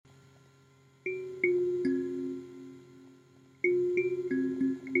Hey,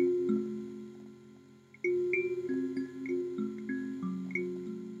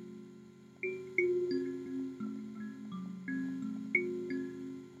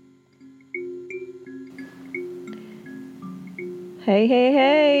 hey,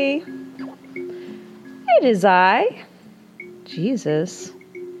 hey. It is I. Jesus,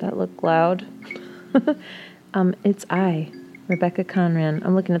 that looked loud. It's I, Rebecca Conran.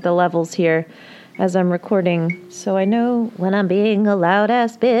 I'm looking at the levels here as I'm recording, so I know when I'm being a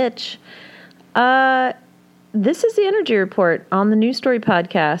loud-ass bitch. This is the Energy Report on the New Story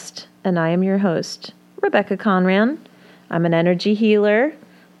Podcast, and I am your host, Rebecca Conran. I'm an energy healer,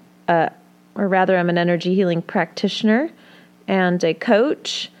 or rather, I'm an energy healing practitioner, and a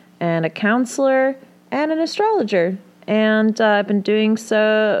coach, and a counselor, and an astrologer. And I've been doing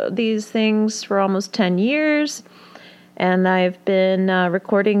these things for almost 10 years. And I've been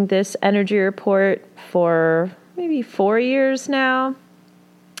recording this energy report for maybe 4 years now.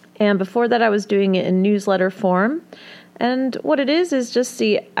 And before that, I was doing it in newsletter form. And what it is just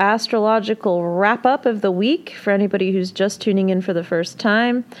the astrological wrap-up of the week for anybody who's just tuning in for the first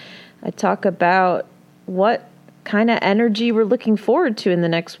time. I talk about what kind of energy we're looking forward to in the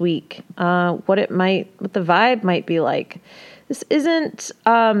next week, what the vibe might be like. This isn't,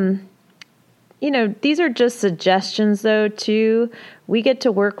 these are just suggestions though too. We get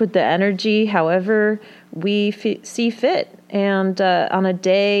to work with the energy however we see fit. And on a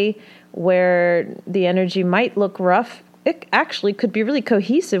day where the energy might look rough, it actually could be really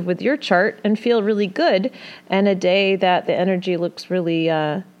cohesive with your chart and feel really good. And a day that the energy looks really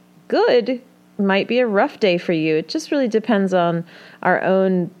good might be a rough day for you. It just really depends on our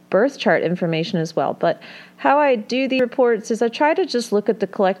own birth chart information as well. But how I do the reports is I try to just look at the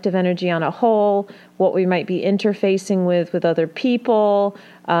collective energy on a whole, what we might be interfacing with other people,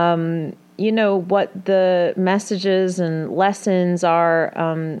 what the messages and lessons are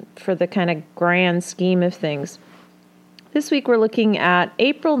for the kind of grand scheme of things. This week we're looking at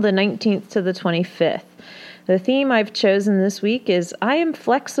April the 19th to the 25th. The theme I've chosen this week is I am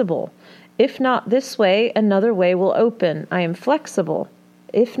flexible. If not this way, another way will open. I am flexible.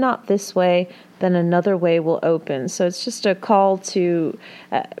 If not this way, then another way will open. So it's just a call to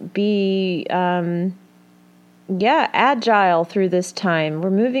be, agile through this time.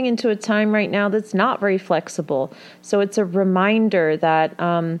 We're moving into a time right now that's not very flexible. So it's a reminder that,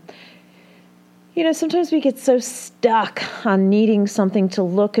 sometimes we get so stuck on needing something to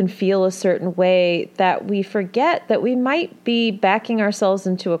look and feel a certain way that we forget that we might be backing ourselves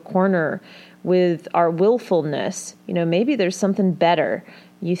into a corner with our willfulness. Maybe there's something better.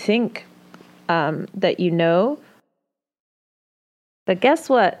 You think that you know, but guess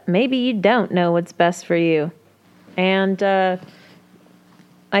what? Maybe you don't know what's best for you. And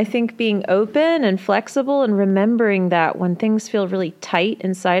I think being open and flexible and remembering that when things feel really tight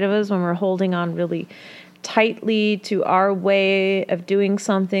inside of us, when we're holding on really tightly to our way of doing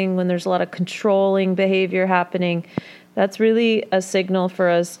something, when there's a lot of controlling behavior happening, that's really a signal for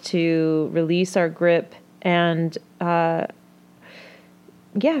us to release our grip and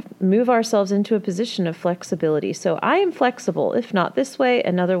move ourselves into a position of flexibility. So I am flexible. If not this way,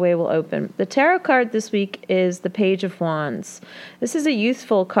 another way will open. The tarot card this week is the Page of Wands. This is a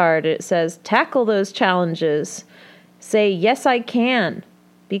youthful card. It says, tackle those challenges. Say, yes, I can.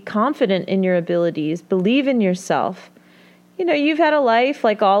 Be confident in your abilities. Believe in yourself. You've had a life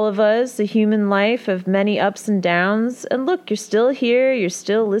like all of us, a human life of many ups and downs. And look, you're still here. You're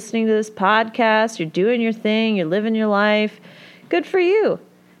still listening to this podcast. You're doing your thing. You're living your life. Good for you.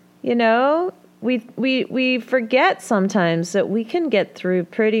 We forget sometimes that we can get through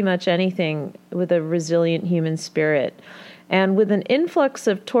pretty much anything with a resilient human spirit. And with an influx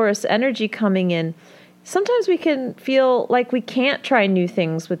of Taurus energy coming in, sometimes we can feel like we can't try new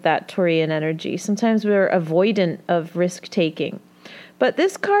things with that Taurian energy. Sometimes we're avoidant of risk-taking. But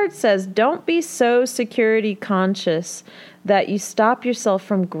this card says, don't be so security conscious that you stop yourself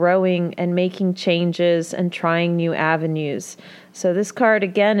from growing and making changes and trying new avenues. So this card,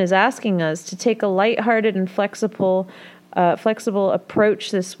 again, is asking us to take a lighthearted and flexible approach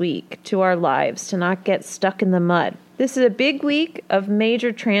this week to our lives, to not get stuck in the mud. This is a big week of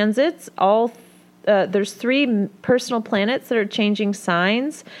major transits. There's 3 personal planets that are changing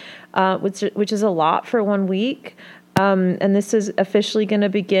signs, which is a lot for 1 week. And this is officially going to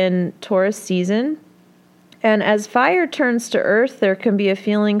begin Taurus season. And as fire turns to earth, there can be a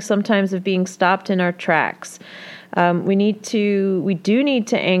feeling sometimes of being stopped in our tracks. We do need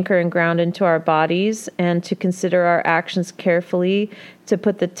to anchor and ground into our bodies and to consider our actions carefully, to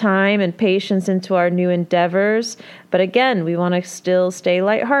put the time and patience into our new endeavors. But again, we want to still stay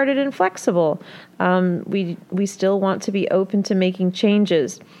lighthearted and flexible. We still want to be open to making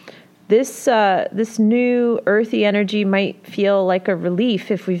changes. This new earthy energy might feel like a relief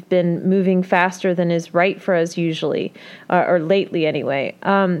if we've been moving faster than is right for us usually, or lately anyway.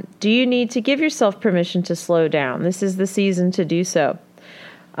 Do you need to give yourself permission to slow down? This is the season to do so.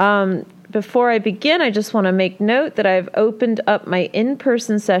 Before I begin, I just want to make note that I've opened up my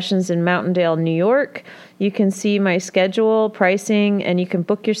in-person sessions in Mountaindale, New York. You can see my schedule, pricing, and you can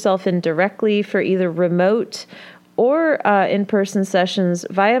book yourself in directly for either remote or in-person sessions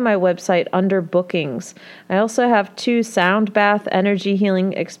via my website under bookings. I also have 2 sound bath energy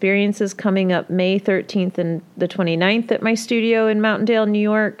healing experiences coming up May 13th and the 29th at my studio in Mountaindale, New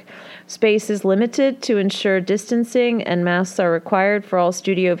York. Space is limited to ensure distancing, and masks are required for all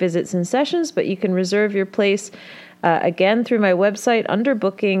studio visits and sessions, but you can reserve your place again through my website under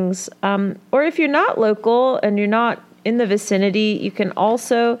bookings. Or if you're not local and you're not in the vicinity, you can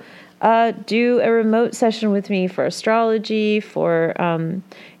also do a remote session with me for astrology, for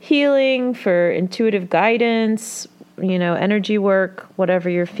healing, for intuitive guidance, energy work, whatever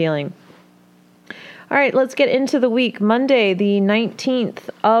you're feeling. All right, let's get into the week. Monday, the 19th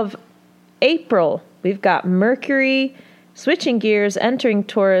of April, we've got Mercury switching gears, entering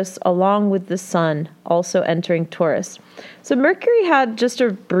Taurus, along with the Sun also entering Taurus. So Mercury had just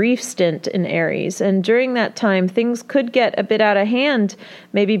a brief stint in Aries, and during that time, things could get a bit out of hand,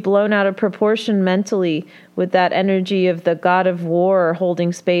 maybe blown out of proportion mentally, with that energy of the god of war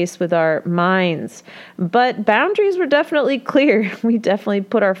holding space with our minds. But boundaries were definitely clear. We definitely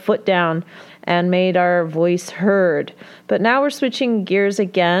put our foot down and made our voice heard. But now we're switching gears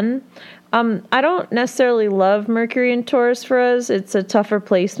again. I don't necessarily love Mercury in Taurus for us. It's a tougher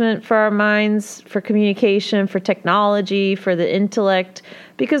placement for our minds, for communication, for technology, for the intellect,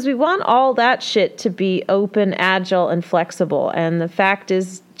 because we want all that shit to be open, agile, and flexible. And the fact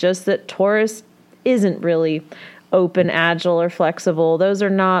is just that Taurus isn't really open, agile, or flexible. Those are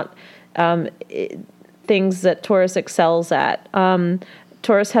not things that Taurus excels at.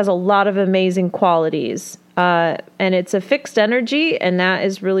 Taurus has a lot of amazing qualities. And it's a fixed energy, and that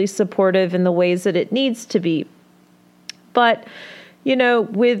is really supportive in the ways that it needs to be. But,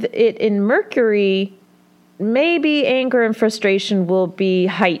 with it in Mercury, maybe anger and frustration will be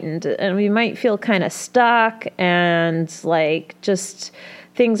heightened, and we might feel kind of stuck and like just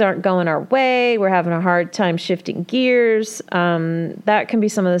things aren't going our way. We're having a hard time shifting gears. That can be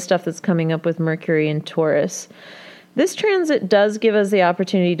some of the stuff that's coming up with Mercury in Taurus. This transit does give us the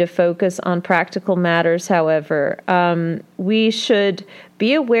opportunity to focus on practical matters, however. We should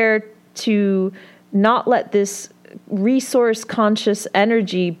be aware to not let this resource-conscious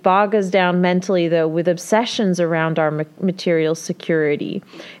energy bog us down mentally, though, with obsessions around our material security.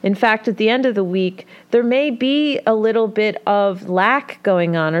 In fact, at the end of the week, there may be a little bit of lack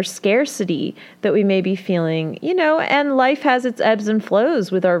going on or scarcity that we may be feeling, and life has its ebbs and flows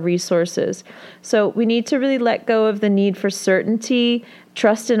with our resources. So we need to really let go of the need for certainty,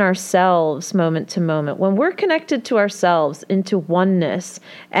 trust in ourselves moment to moment. When we're connected to ourselves, into oneness,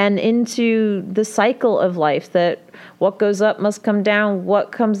 and into the cycle of life, that what goes up must come down,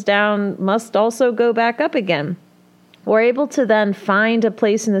 what comes down must also go back up again. We're able to then find a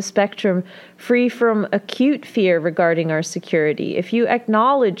place in the spectrum free from acute fear regarding our security. If you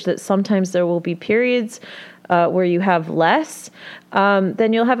acknowledge that sometimes there will be periods where you have less,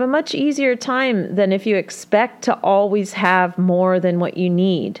 then you'll have a much easier time than if you expect to always have more than what you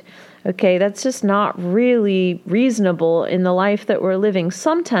need. Okay, that's just not really reasonable in the life that we're living.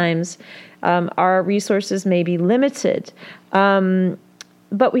 Sometimes our resources may be limited,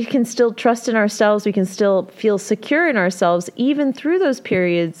 but we can still trust in ourselves. We can still feel secure in ourselves, even through those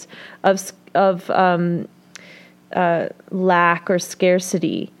periods of lack or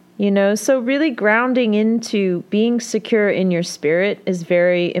scarcity. So really grounding into being secure in your spirit is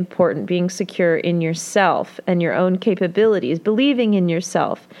very important. Being secure in yourself and your own capabilities, believing in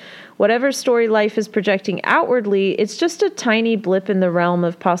yourself. Whatever story life is projecting outwardly, it's just a tiny blip in the realm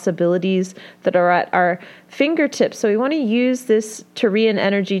of possibilities that are at our fingertips. So we want to use this Taurean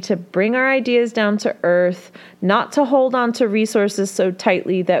energy to bring our ideas down to earth, not to hold on to resources so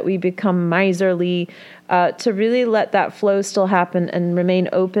tightly that we become miserly, to really let that flow still happen and remain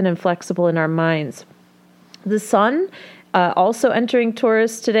open and flexible in our minds. The Sun also entering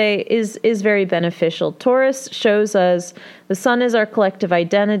Taurus today is very beneficial. Taurus shows us the sun is our collective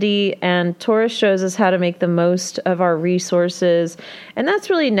identity, and Taurus shows us how to make the most of our resources. And that's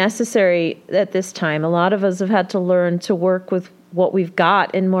really necessary at this time. A lot of us have had to learn to work with what we've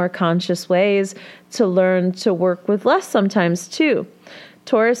got in more conscious ways, to learn to work with less sometimes too.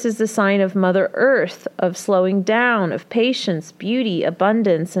 Taurus is the sign of Mother Earth, of slowing down, of patience, beauty,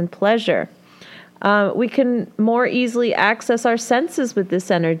 abundance, and pleasure. We can more easily access our senses with this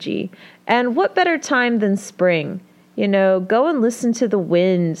energy. And what better time than spring? Go and listen to the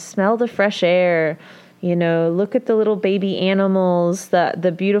wind, smell the fresh air, look at the little baby animals,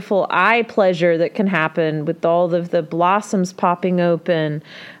 the beautiful eye pleasure that can happen with all of the blossoms popping open.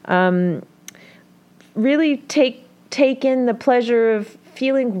 Really take in the pleasure of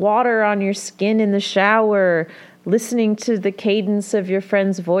feeling water on your skin in the shower, listening to the cadence of your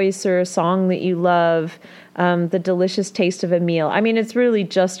friend's voice or a song that you love, the delicious taste of a meal. I mean, it's really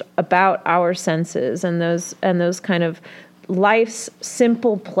just about our senses and those kind of life's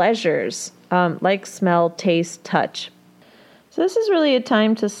simple pleasures, like smell, taste, touch. So this is really a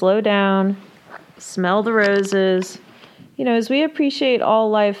time to slow down, smell the roses. As we appreciate all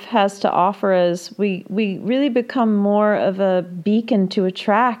life has to offer us, we really become more of a beacon to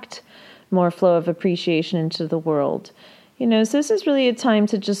attract more flow of appreciation into the world. So this is really a time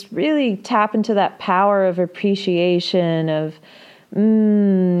to just really tap into that power of appreciation of, I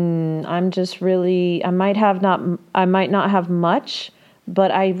might not have much,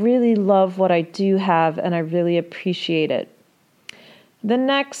 but I really love what I do have and I really appreciate it. The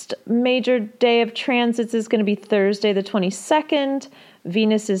next major day of transits is going to be Thursday, the 22nd.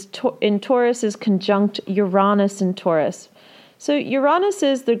 Venus in Taurus is conjunct Uranus in Taurus. So Uranus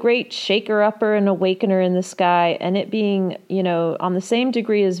is the great shaker-upper and awakener in the sky, and it being, on the same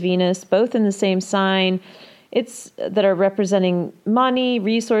degree as Venus, both in the same sign, that are representing money,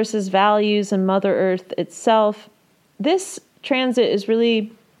 resources, values, and Mother Earth itself. This transit is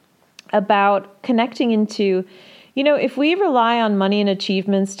really about connecting into, if we rely on money and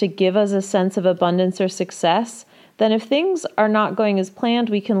achievements to give us a sense of abundance or success, then if things are not going as planned,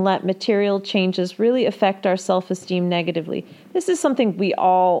 we can let material changes really affect our self-esteem negatively. This is something we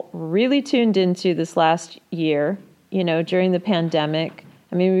all really tuned into this last year, during the pandemic.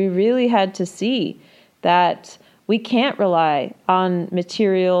 I mean, we really had to see that we can't rely on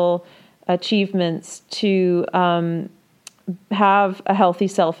material achievements to have a healthy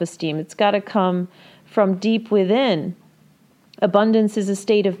self-esteem. It's got to come from deep within. Abundance is a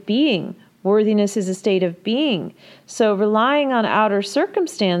state of being. Worthiness is a state of being. So relying on outer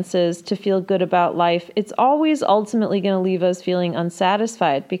circumstances to feel good about life, it's always ultimately going to leave us feeling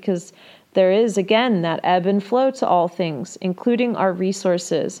unsatisfied, because there is, again, that ebb and flow to all things, including our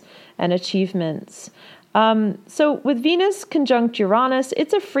resources and achievements. So with Venus conjunct Uranus,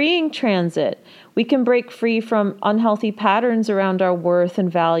 it's a freeing transit. We can break free from unhealthy patterns around our worth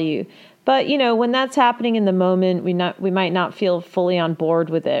and value. But, when that's happening in the moment, we might not feel fully on board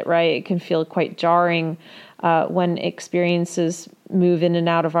with it, right? It can feel quite jarring when experiences move in and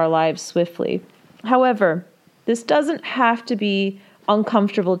out of our lives swiftly. However, this doesn't have to be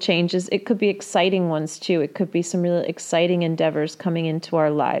uncomfortable changes. It could be exciting ones too. It could be some really exciting endeavors coming into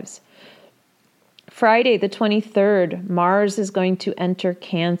our lives. Friday, the 23rd, Mars is going to enter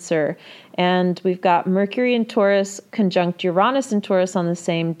Cancer, and we've got Mercury in Taurus conjunct Uranus in Taurus on the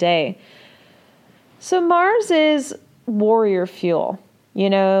same day. So Mars is warrior fuel.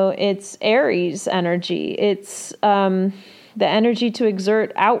 It's Aries energy. It's the energy to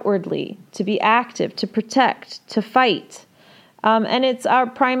exert outwardly, to be active, to protect, to fight. And it's our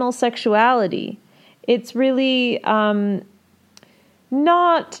primal sexuality. It's really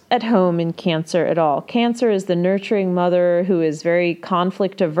not at home in Cancer at all. Cancer is the nurturing mother who is very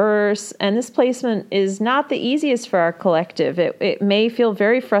conflict averse, and this placement is not the easiest for our collective. It may feel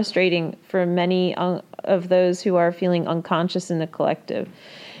very frustrating for many of those who are feeling unconscious in the collective.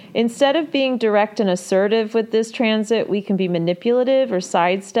 Instead of being direct and assertive with this transit, we can be manipulative or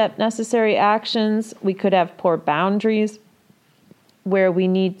sidestep necessary actions. We could have poor boundaries where we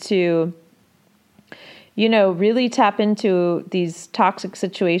need to really tap into these toxic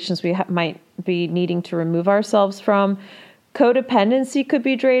situations we might be needing to remove ourselves from. Codependency could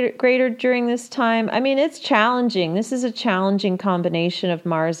be greater during this time. I mean, it's challenging. This is a challenging combination of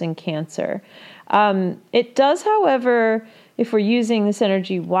Mars and Cancer. It does, however, if we're using this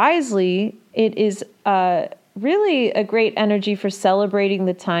energy wisely, it is really a great energy for celebrating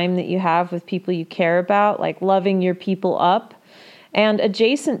the time that you have with people you care about, like loving your people up. And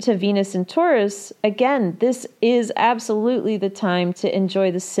adjacent to Venus and Taurus, again, this is absolutely the time to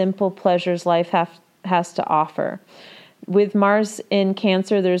enjoy the simple pleasures life has to offer. With Mars in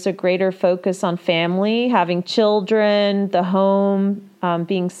Cancer, there's a greater focus on family, having children, the home,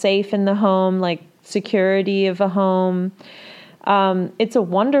 being safe in the home, like security of a home. It's a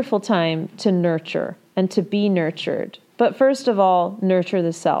wonderful time to nurture and to be nurtured. But first of all, nurture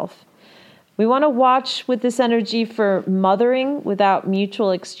the self. We want to watch with this energy for mothering without mutual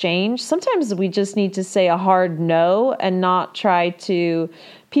exchange. Sometimes we just need to say a hard no and not try to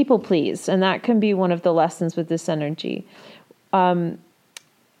people please. And that can be one of the lessons with this energy.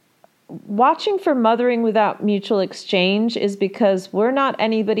 Watching for mothering without mutual exchange is because we're not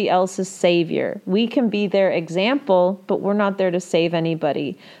anybody else's savior. We can be their example, but we're not there to save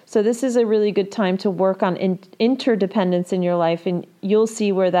anybody. So this is a really good time to work on interdependence in your life, and you'll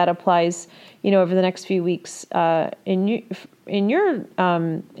see where that applies, over the next few weeks in your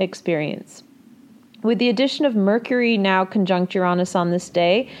experience. With the addition of Mercury now conjunct Uranus on this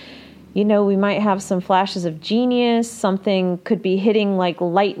day, we might have some flashes of genius. Something could be hitting like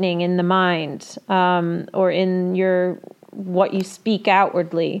lightning in the mind, or in what you speak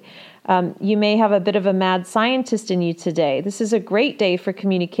outwardly. You may have a bit of a mad scientist in you today. This is a great day for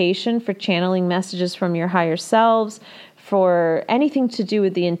communication, for channeling messages from your higher selves, for anything to do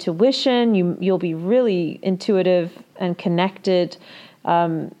with the intuition. You'll be really intuitive and connected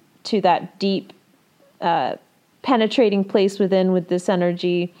to that deep, penetrating place within with this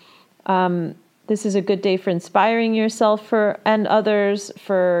energy. This is a good day for inspiring yourself and others,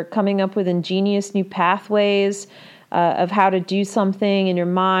 for coming up with ingenious new pathways of how to do something in your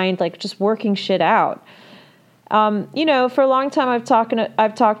mind, like just working shit out. For a long time I've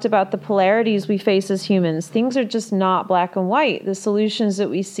talked about the polarities we face as humans. Things are just not black and white. The solutions that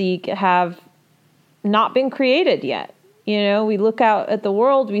we seek have not been created yet. We look out at the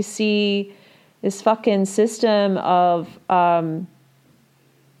world, we see this fucking system of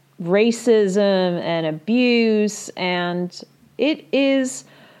racism and abuse, and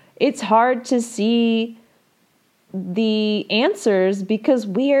it's hard to see the answers because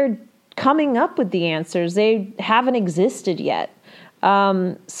we're coming up with the answers. They haven't existed yet.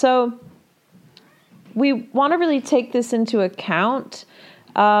 So we want to really take this into account,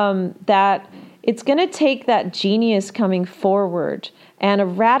 that it's going to take that genius coming forward and a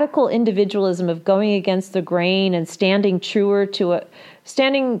radical individualism of going against the grain and standing truer to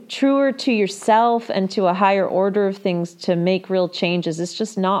yourself and to a higher order of things to make real changes. It's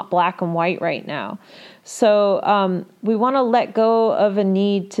just not black and white right now. So we want to let go of a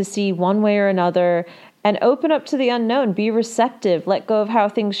need to see one way or another and open up to the unknown. Be receptive. Let go of how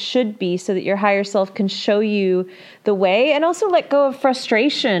things should be so that your higher self can show you the way, and also let go of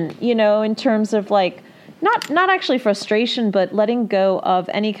frustration, in terms of like, not actually frustration, but letting go of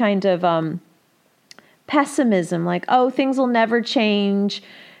any kind of pessimism, like, oh, things will never change,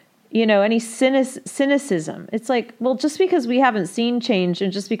 any cynicism. It's like, well, just because we haven't seen change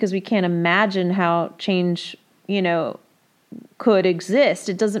and just because we can't imagine how change, could exist,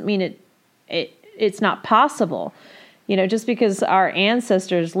 it doesn't mean it's not possible. Just because our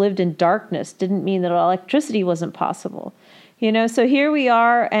ancestors lived in darkness didn't mean that electricity wasn't possible. So here we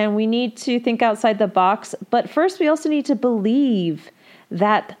are, and we need to think outside the box. But first, we also need to believe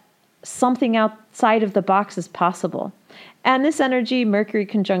that something outside of the box is possible. And this energy, Mercury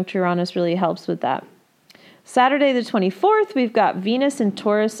conjunct Uranus, really helps with that. Saturday the 24th, we've got Venus in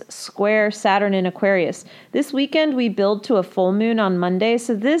Taurus square Saturn in Aquarius. This weekend, we build to a full moon on Monday,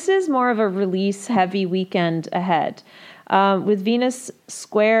 so this is more of a release-heavy weekend ahead. With Venus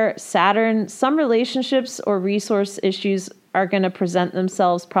square Saturn, some relationships or resource issues are going to present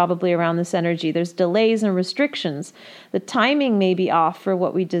themselves probably around this energy. There's delays and restrictions. The timing may be off for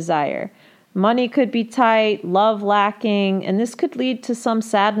what we desire. Money could be tight, love lacking, and this could lead to some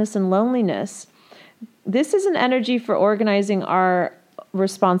sadness and loneliness. This is an energy for organizing our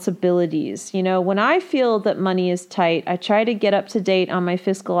responsibilities. When I feel that money is tight, I try to get up to date on my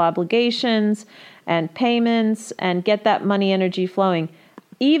fiscal obligations and payments and get that money energy flowing.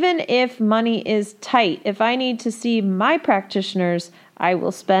 Even if money is tight, if I need to see my practitioners, I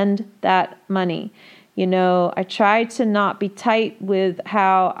will spend that money. I try to not be tight with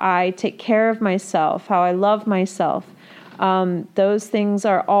how I take care of myself, how I love myself. Those things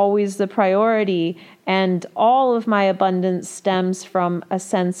are always the priority, and all of my abundance stems from a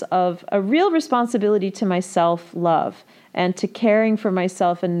sense of a real responsibility to my self-love and to caring for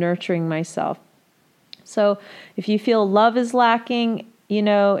myself and nurturing myself. So if you feel love is lacking,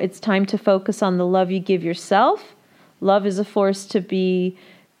 it's time to focus on the love you give yourself. Love is a force to be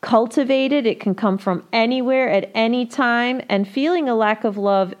cultivated. It can come from anywhere at any time. And feeling a lack of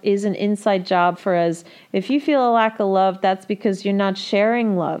love is an inside job for us. If you feel a lack of love, that's because you're not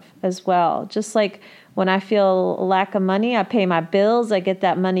sharing love as well. Just like When I feel a lack of money, I pay my bills. I get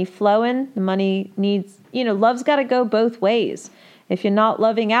that money flowing. The money needs, love's got to go both ways. If you're not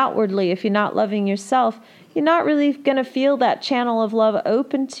loving outwardly, if you're not loving yourself, you're not really going to feel that channel of love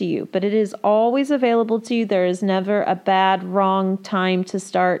open to you. But it is always available to you. There is never a bad, wrong time to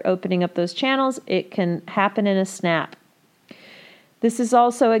start opening up those channels. It can happen in a snap. This is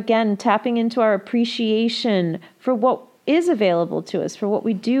also, again, tapping into our appreciation for what is available to us, for what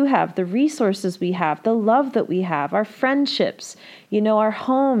we do have, the resources we have, the love that we have, our friendships, our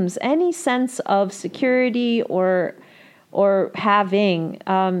homes, any sense of security or having,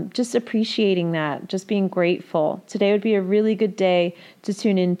 just appreciating that, just being grateful. Today would be a really good day to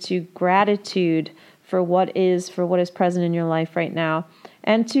tune into gratitude for what is present in your life right now,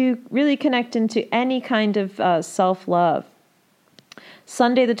 and to really connect into any kind of self-love.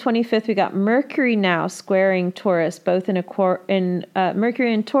 Sunday the 25th, we got Mercury now squaring Taurus, both in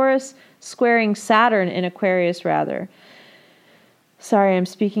Mercury in Taurus, squaring Saturn in Aquarius, rather. Sorry, I'm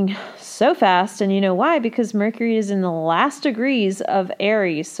speaking so fast, and you know why? Because Mercury is in the last degrees of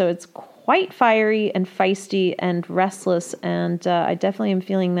Aries, so it's quite fiery and feisty and restless, and I definitely am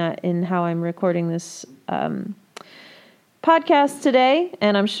feeling that in how I'm recording this podcast today,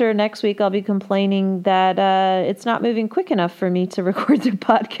 and I'm sure next week I'll be complaining that it's not moving quick enough for me to record the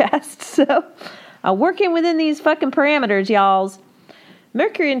podcast. So working within these fucking parameters, y'alls.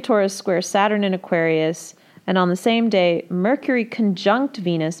 Mercury in Taurus square Saturn in Aquarius, and on the same day, Mercury conjunct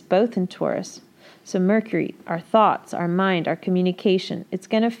Venus, both in Taurus. So Mercury, our thoughts, our mind, our communication, it's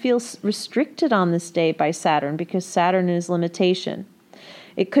going to feel restricted on this day by Saturn because Saturn is limitation.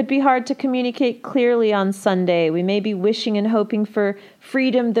 It could be hard to communicate clearly on Sunday. We may be wishing and hoping for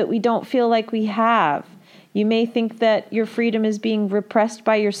freedom that we don't feel like we have. You may think that your freedom is being repressed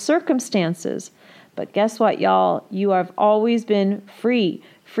by your circumstances. But guess what, y'all? You have always been free.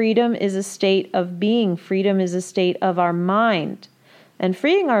 Freedom is a state of being. Freedom is a state of our mind. And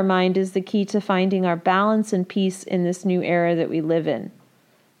freeing our mind is the key to finding our balance and peace in this new era that we live in.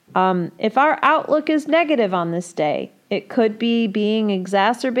 If our outlook is negative on this day, it could be being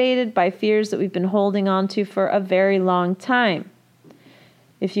exacerbated by fears that we've been holding on to for a very long time.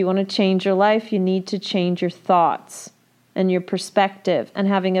 If you want to change your life, you need to change your thoughts and your perspective. And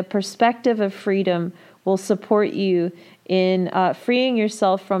having a perspective of freedom will support you in freeing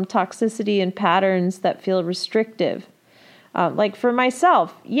yourself from toxicity and patterns that feel restrictive. Like for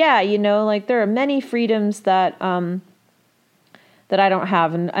myself, there are many freedoms that I don't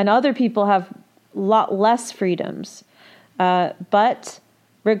have, and other people have a lot less freedoms. But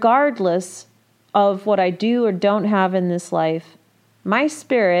regardless of what I do or don't have in this life, my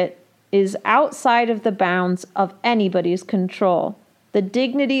spirit is outside of the bounds of anybody's control. The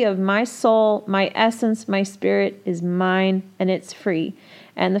dignity of my soul, my essence, my spirit is mine, and it's free.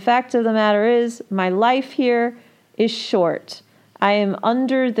 And the fact of the matter is, my life here is short. I am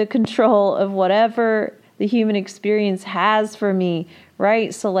under the control of whatever the human experience has for me,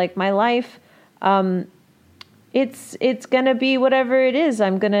 right? So like my life, it's going to be whatever it is.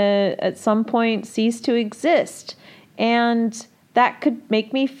 I'm going to at some point cease to exist. And that could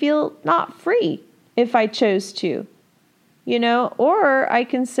make me feel not free if I chose to, or I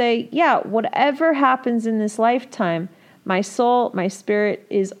can say, whatever happens in this lifetime, my soul, my spirit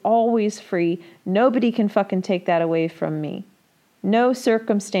is always free. Nobody can fucking take that away from me. No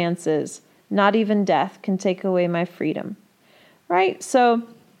circumstances, not even death, can take away my freedom. Right? So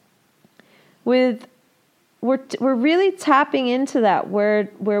we're really tapping into that where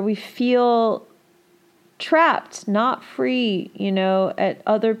we feel trapped, not free, at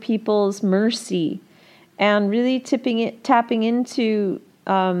other people's mercy, and really tapping into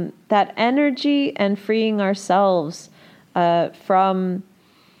that energy and freeing ourselves from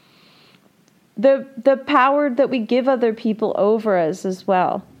the power that we give other people over us as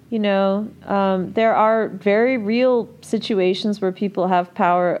well. There are very real situations where people have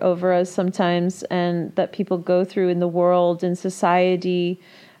power over us sometimes, and that people go through in the world, in society.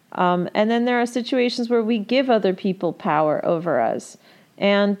 And then there are situations where we give other people power over us.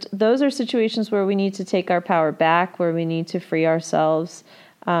 And those are situations where we need to take our power back, where we need to free ourselves.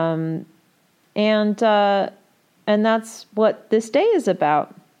 And that's what this day is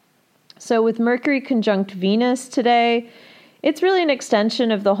about. So with Mercury conjunct Venus today, it's really an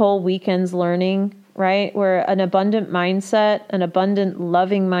extension of the whole weekend's learning, right? Where an abundant mindset, an abundant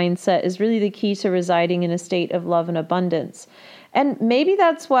loving mindset is really the key to residing in a state of love and abundance. And maybe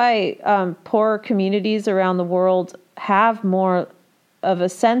that's why poorer communities around the world have more of a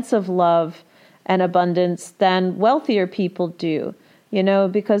sense of love and abundance than wealthier people do,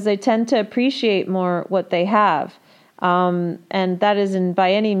 because they tend to appreciate more what they have. And that isn't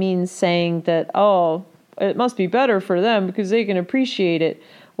by any means saying that, oh, it must be better for them because they can appreciate it.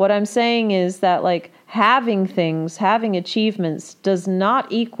 What I'm saying is that, like, having things, having achievements does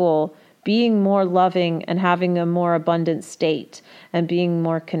not equal being more loving and having a more abundant state and being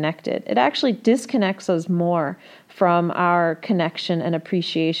more connected. It actually disconnects us more from our connection and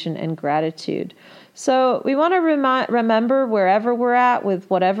appreciation and gratitude. So we want to remember wherever we're at with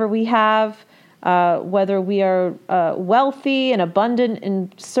whatever we have, whether we are wealthy and abundant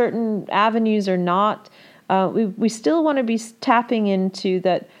in certain avenues or not, we still want to be tapping into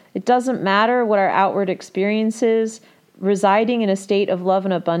that. It doesn't matter what our outward experience is. Residing in a state of love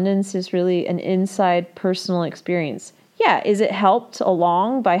and abundance is really an inside personal experience. Yeah, is it helped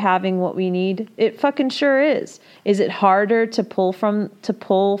along by having what we need? It fucking sure is. Is it harder to pull from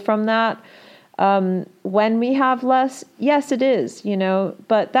that when we have less? Yes, it is,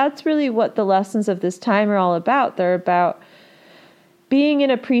 but that's really what the lessons of this time are all about. They're about being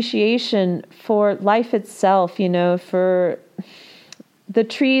in appreciation for life itself, for the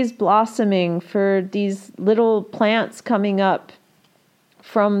trees blossoming, for these little plants coming up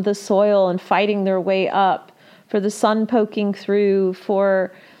from the soil and fighting their way up, for the sun poking through,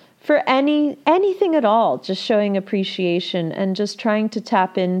 for anything at all, just showing appreciation and just trying to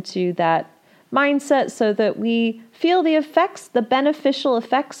tap into that mindset so that we feel the beneficial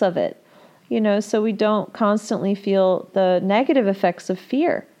effects of it, so we don't constantly feel the negative effects of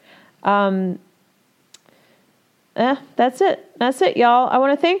fear. That's it, y'all. I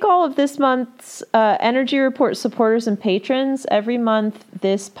want to thank all of this month's Energy Report supporters and patrons. Every month,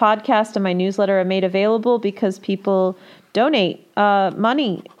 this podcast and my newsletter are made available because people donate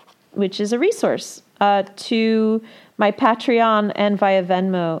money, which is a resource, to my Patreon and via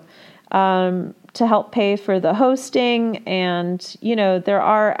Venmo to help pay for the hosting. And, there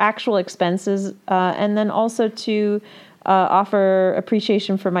are actual expenses, and then also to offer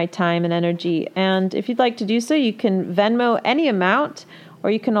appreciation for my time and energy. And if you'd like to do so, you can Venmo any amount, or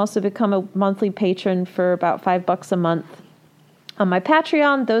you can also become a monthly patron for about $5 a month on my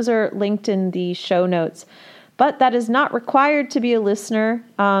Patreon. Those are linked in the show notes. But that is not required to be a listener.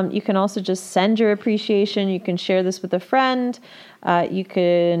 You can also just send your appreciation. You can share this with a friend. You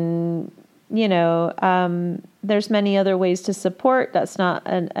can, there's many other ways to support. That's not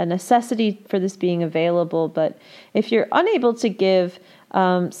a necessity for this being available. But if you're unable to give,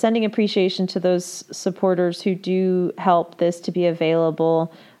 sending appreciation to those supporters who do help this to be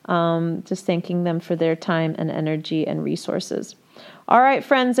available, just thanking them for their time and energy and resources. All right,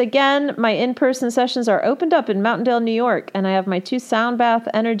 friends, again, my in-person sessions are opened up in Mountaindale, New York, and I have my 2 sound bath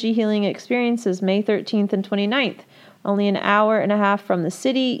energy healing experiences, May 13th and 29th. Only an hour and a half from the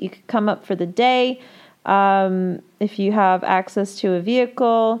city. You could come up for the day. If you have access to a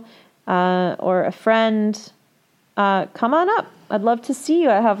vehicle or a friend, come on up. I'd love to see you.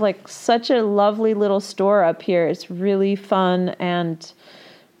 I have such a lovely little store up here. It's really fun and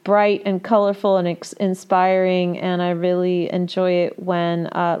bright and colorful and inspiring, and I really enjoy it when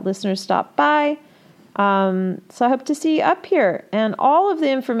listeners stop by. So I hope to see you up here. And all of the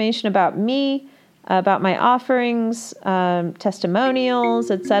information about me, about my offerings,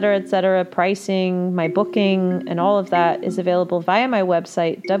 testimonials, etc., pricing, my booking, and all of that is available via my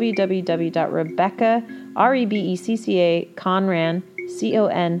website,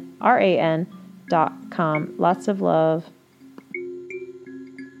 www.rebecca.conran.com. Lots of love.